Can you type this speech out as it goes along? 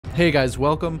Hey guys,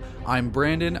 welcome. I'm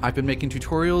Brandon. I've been making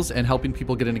tutorials and helping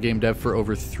people get into game dev for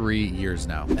over 3 years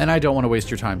now. And I don't want to waste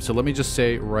your time, so let me just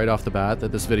say right off the bat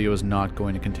that this video is not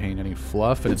going to contain any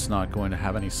fluff and it's not going to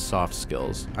have any soft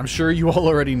skills. I'm sure you all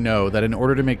already know that in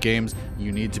order to make games,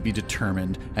 you need to be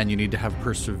determined and you need to have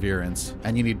perseverance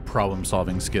and you need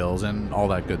problem-solving skills and all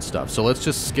that good stuff. So let's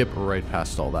just skip right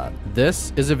past all that.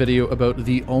 This is a video about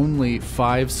the only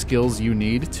 5 skills you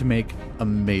need to make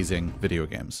amazing video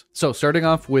games. So starting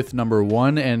off with number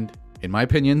 1, and in my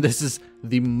opinion, this is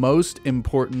the most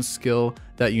important skill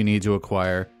that you need to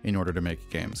acquire in order to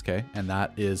make games, okay? And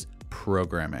that is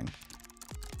programming.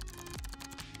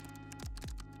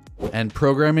 And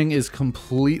programming is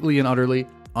completely and utterly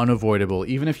unavoidable.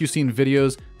 Even if you've seen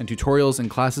videos and tutorials and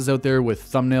classes out there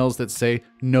with thumbnails that say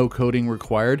no coding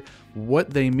required, what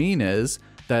they mean is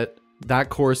that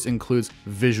course includes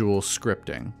visual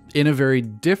scripting. In a very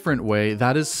different way,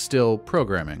 that is still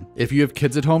programming. If you have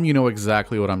kids at home, you know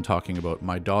exactly what I'm talking about.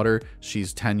 My daughter,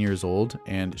 she's 10 years old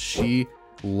and she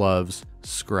loves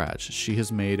Scratch. She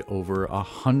has made over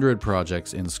 100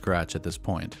 projects in Scratch at this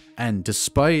point. And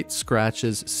despite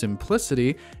Scratch's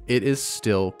simplicity, it is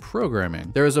still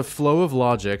programming. There is a flow of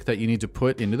logic that you need to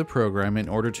put into the program in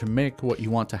order to make what you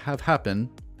want to have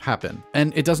happen.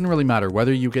 And it doesn't really matter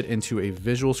whether you get into a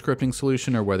visual scripting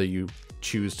solution or whether you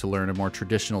choose to learn a more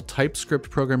traditional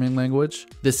TypeScript programming language.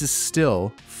 This is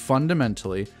still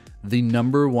fundamentally the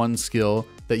 #1 skill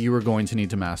that you are going to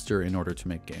need to master in order to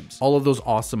make games. All of those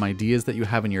awesome ideas that you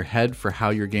have in your head for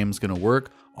how your game's gonna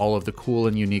work, all of the cool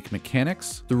and unique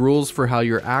mechanics, the rules for how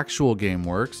your actual game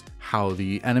works, how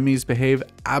the enemies behave,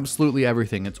 absolutely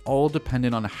everything. It's all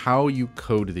dependent on how you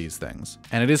code these things.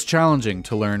 And it is challenging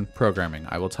to learn programming,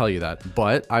 I will tell you that.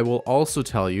 But I will also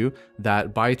tell you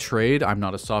that by trade, I'm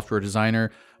not a software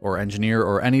designer or engineer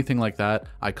or anything like that.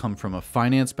 I come from a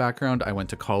finance background. I went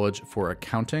to college for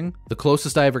accounting. The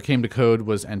closest I ever came to code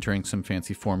was entering some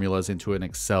fancy formulas into an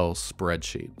Excel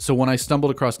spreadsheet. So when I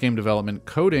stumbled across game development,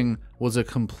 coding was a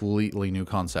completely new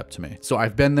concept to me. So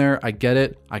I've been there, I get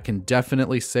it. I can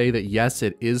definitely say that yes,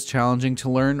 it is challenging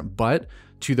to learn, but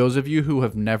to those of you who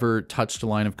have never touched a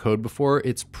line of code before,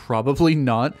 it's probably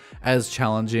not as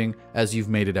challenging as you've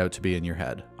made it out to be in your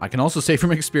head. I can also say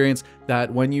from experience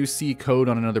that when you see code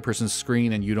on another person's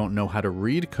screen and you don't know how to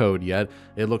read code yet,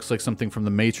 it looks like something from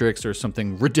the Matrix or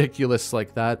something ridiculous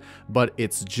like that, but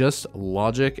it's just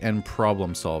logic and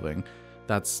problem solving.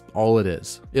 That's all it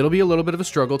is. It'll be a little bit of a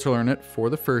struggle to learn it for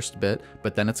the first bit,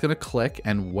 but then it's gonna click,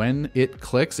 and when it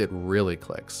clicks, it really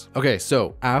clicks. Okay,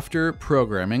 so after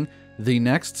programming, the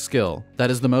next skill that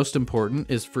is the most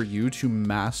important is for you to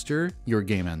master your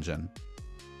game engine.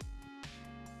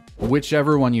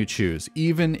 Whichever one you choose,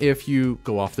 even if you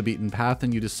go off the beaten path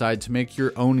and you decide to make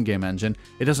your own game engine,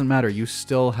 it doesn't matter, you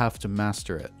still have to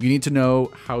master it. You need to know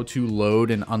how to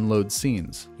load and unload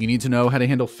scenes. You need to know how to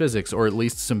handle physics or at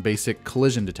least some basic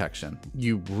collision detection.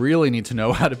 You really need to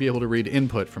know how to be able to read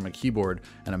input from a keyboard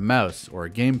and a mouse or a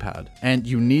gamepad. And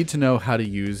you need to know how to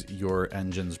use your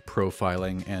engine's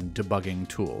profiling and debugging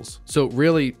tools. So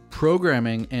really,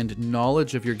 programming and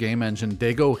knowledge of your game engine,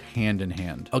 they go hand in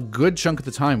hand. A good chunk of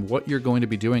the time, what you're going to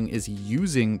be doing is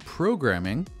using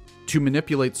programming to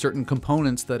manipulate certain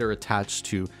components that are attached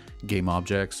to game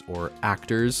objects or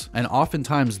actors. And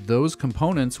oftentimes those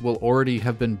components will already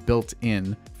have been built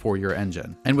in for your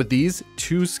engine. And with these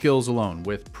 2 skills alone,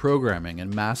 with programming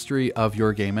and mastery of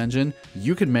your game engine,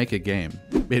 you can make a game.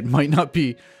 It might not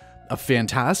be a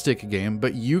fantastic game,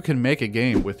 but you can make a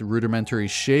game with rudimentary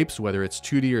shapes, whether it's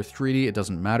 2D or 3D, it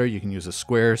doesn't matter. You can use a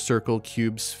square, circle,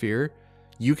 cube, sphere.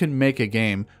 You can make a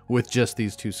game with just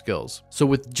these 2 skills. So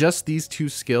with just these 2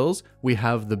 skills, we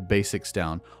have the basics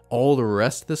down. All the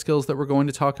rest of the skills that we're going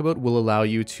to talk about will allow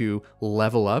you to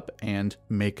level up and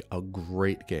make a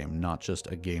great game, not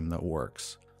just a game that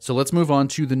works. So let's move on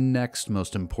to the next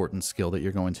most important skill that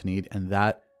you're going to need, and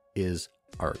that is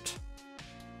art.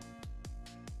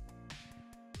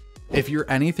 If you're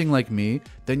anything like me,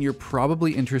 then you're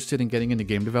probably interested in getting into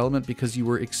game development because you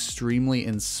were extremely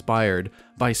inspired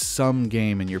by some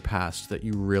game in your past that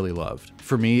you really loved.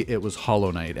 For me, it was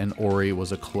Hollow Knight, and Ori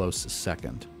was a close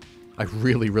second. I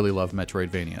really love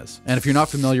Metroidvanias. And if you're not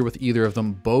familiar with either of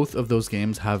them, both of those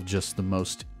games have just the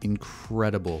most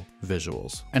incredible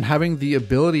visuals. And having the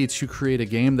ability to create a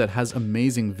game that has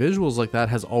amazing visuals like that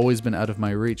has always been out of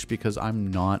my reach because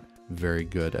I'm not very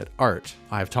good at art.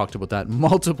 I've talked about that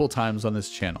multiple times on this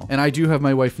channel. And I do have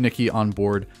my wife Nikki on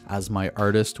board as my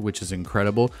artist, which is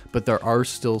incredible, but there are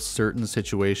still certain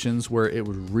situations where it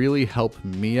would really help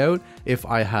me out if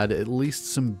I had at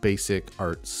least some basic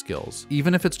art skills,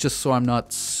 even if it's just so I'm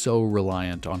not so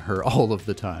reliant on her all of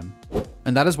the time.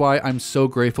 And that is why I'm so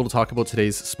grateful to talk about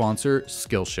today's sponsor,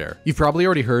 Skillshare. You've probably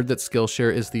already heard that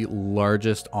Skillshare is the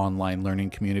largest online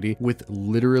learning community with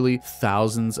literally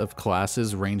thousands of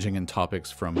classes ranging in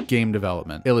topics from game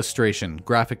development, illustration,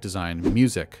 graphic design,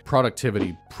 music,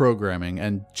 productivity, programming,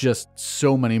 and just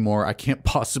so many more. I can't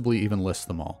possibly even list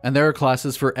them all. And there are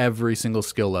classes for every single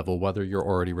skill level, whether you're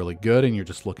already really good and you're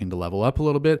just looking to level up a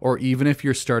little bit, or even if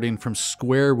you're starting from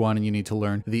square one and you need to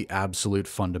learn the absolute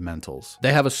fundamentals.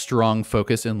 They have a strong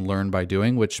focus in learn by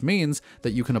doing, which means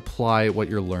that you can apply what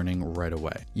you're learning right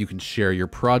away. You can share your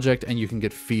project and you can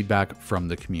get feedback from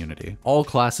the community. All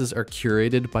classes are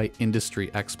curated by industry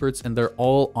experts and they're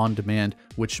all on demand,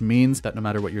 which means that no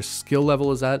matter what your skill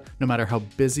level is at, no matter how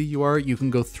busy you are, you can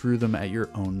go through them at your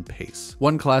own pace.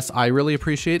 One class I really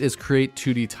appreciate is Create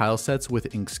 2D Tile Sets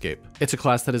with Inkscape. It's a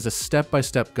class that is a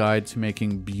step-by-step guide to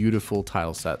making beautiful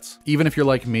tile sets, even if you're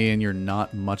like me and you're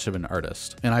not much of an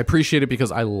artist. And I appreciate it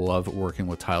because I love working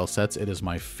with tile sets. It is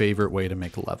my favorite way to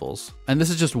make levels. And this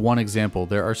is just one example.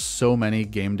 There are so many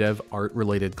game dev art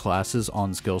related classes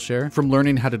on Skillshare, from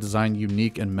learning how to design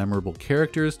unique and memorable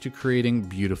characters to creating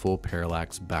beautiful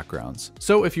parallax backgrounds.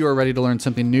 So if you are ready to learn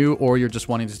something new, or you're just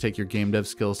wanting to take your game dev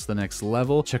skills to the next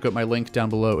level, check out my link down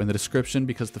below in the description,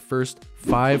 because the first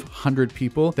 500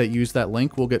 people that use that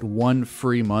link will get 1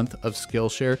 free month of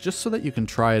Skillshare, just so that you can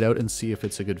try it out and see if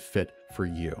it's a good fit for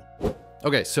you.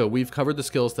 Okay, so we've covered the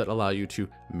skills that allow you to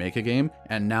make a game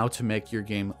and now to make your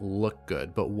game look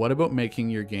good. But what about making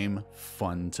your game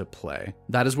fun to play?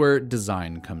 That is where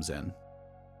design comes in.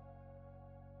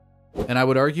 And I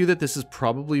would argue that this is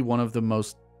probably one of the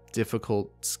most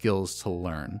difficult skills to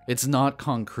learn. It's not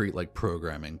concrete like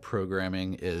programming.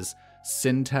 Programming is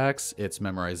syntax, it's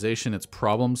memorization, it's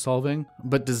problem solving,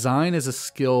 but design is a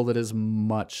skill that is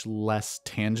much less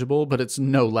tangible, but it's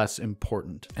no less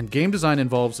important. And game design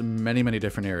involves many, many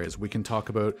different areas. We can talk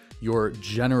about your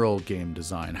general game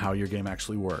design, how your game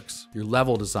actually works, your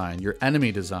level design, your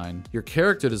enemy design, your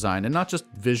character design, and not just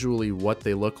visually what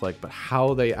they look like, but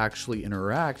how they actually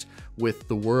interact with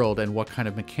the world and what kind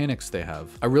of mechanics they have.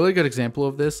 A really good example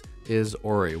of this is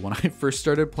Ori. When I first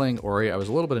started playing Ori, I was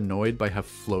a little bit annoyed by how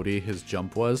floaty his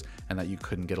jump was and that you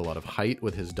couldn't get a lot of height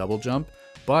with his double jump.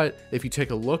 But if you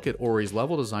take a look at Ori's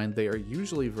level design, they are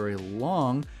usually very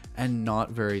long and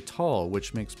not very tall,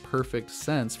 which makes perfect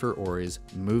sense for Ori's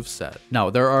moveset. Now,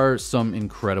 there are some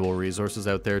incredible resources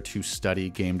out there to study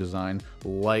game design,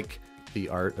 like The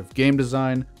Art of Game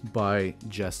Design by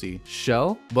Jesse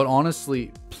Schell. But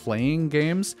honestly, playing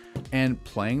games and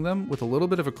playing them with a little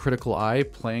bit of a critical eye,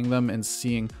 playing them and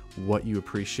seeing what you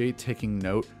appreciate, taking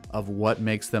note of what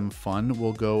makes them fun,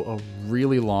 will go a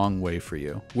really long way for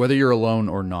you, whether you're alone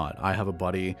or not. I have a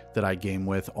buddy that I game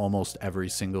with almost every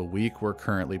single week. We're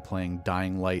currently playing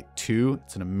Dying Light 2.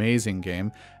 It's an amazing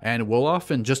game, and we'll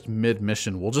often just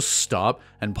mid-mission, we'll just stop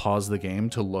and pause the game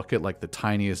to look at like the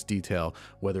tiniest detail,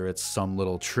 whether it's some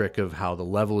little trick of how the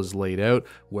level is laid out,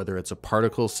 whether it's a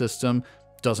particle system,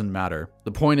 doesn't matter.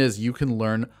 The point is, you can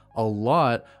learn a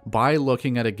lot by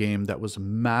looking at a game that was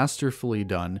masterfully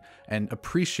done and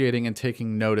appreciating and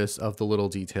taking notice of the little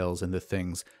details and the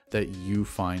things that you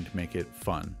find make it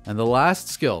fun. And the last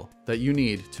skill that you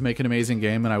need to make an amazing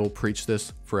game, and I will preach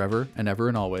this forever and ever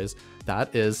and always,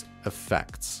 that is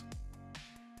effects.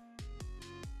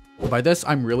 By this,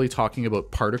 I'm really talking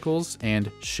about particles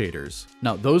and shaders.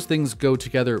 Now, those things go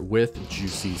together with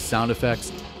juicy sound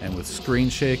effects and with screen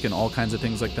shake and all kinds of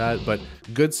things like that, but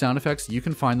good sound effects, you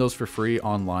can find those for free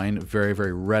online very,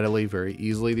 very readily, very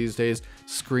easily these days.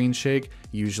 Screen shake,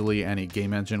 usually any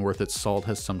game engine worth its salt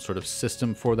has some sort of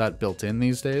system for that built in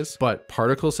these days. But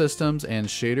particle systems and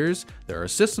shaders, there are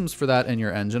systems for that in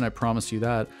your engine, I promise you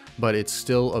that, but it's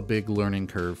still a big learning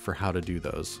curve for how to do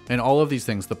those. And all of these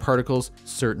things, the particles,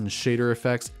 certain shader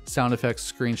effects, sound effects,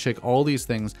 screen shake, all these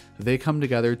things, they come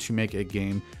together to make a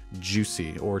game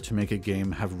juicy, or to make a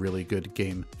game have really good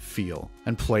game feel.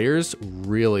 And players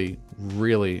really,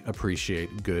 really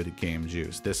appreciate good game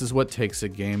juice. This is what takes a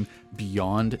game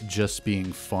beyond just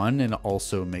being fun and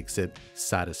also makes it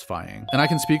satisfying. And I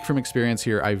can speak from experience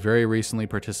here. I very recently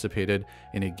participated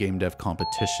in a game dev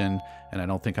competition, and I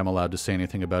don't think I'm allowed to say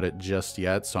anything about it just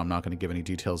yet, so I'm not going to give any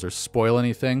details or spoil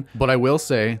anything. But I will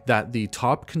say that the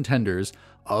top contenders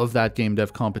of that game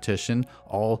dev competition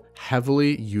all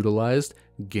heavily utilized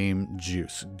game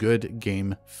juice, good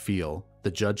game feel. The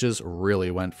judges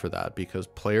really went for that because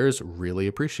players really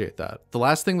appreciate that. The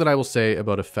last thing that I will say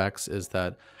about effects is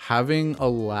that having a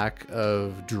lack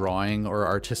of drawing or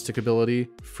artistic ability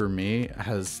for me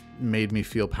has made me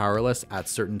feel powerless at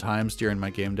certain times during my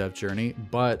game dev journey,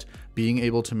 but being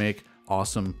able to make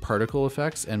awesome particle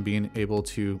effects and being able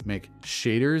to make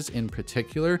shaders in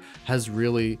particular has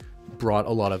really brought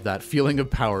a lot of that feeling of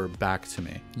power back to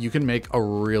me. You can make a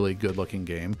really good looking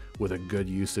game with a good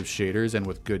use of shaders and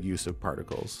with good use of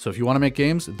particles. So if you want to make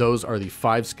games, those are the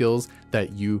 5 skills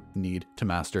that you need to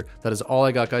master. That is all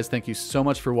I got, guys. Thank you so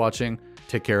much for watching.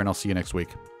 Take care, and I'll see you next week.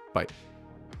 Bye.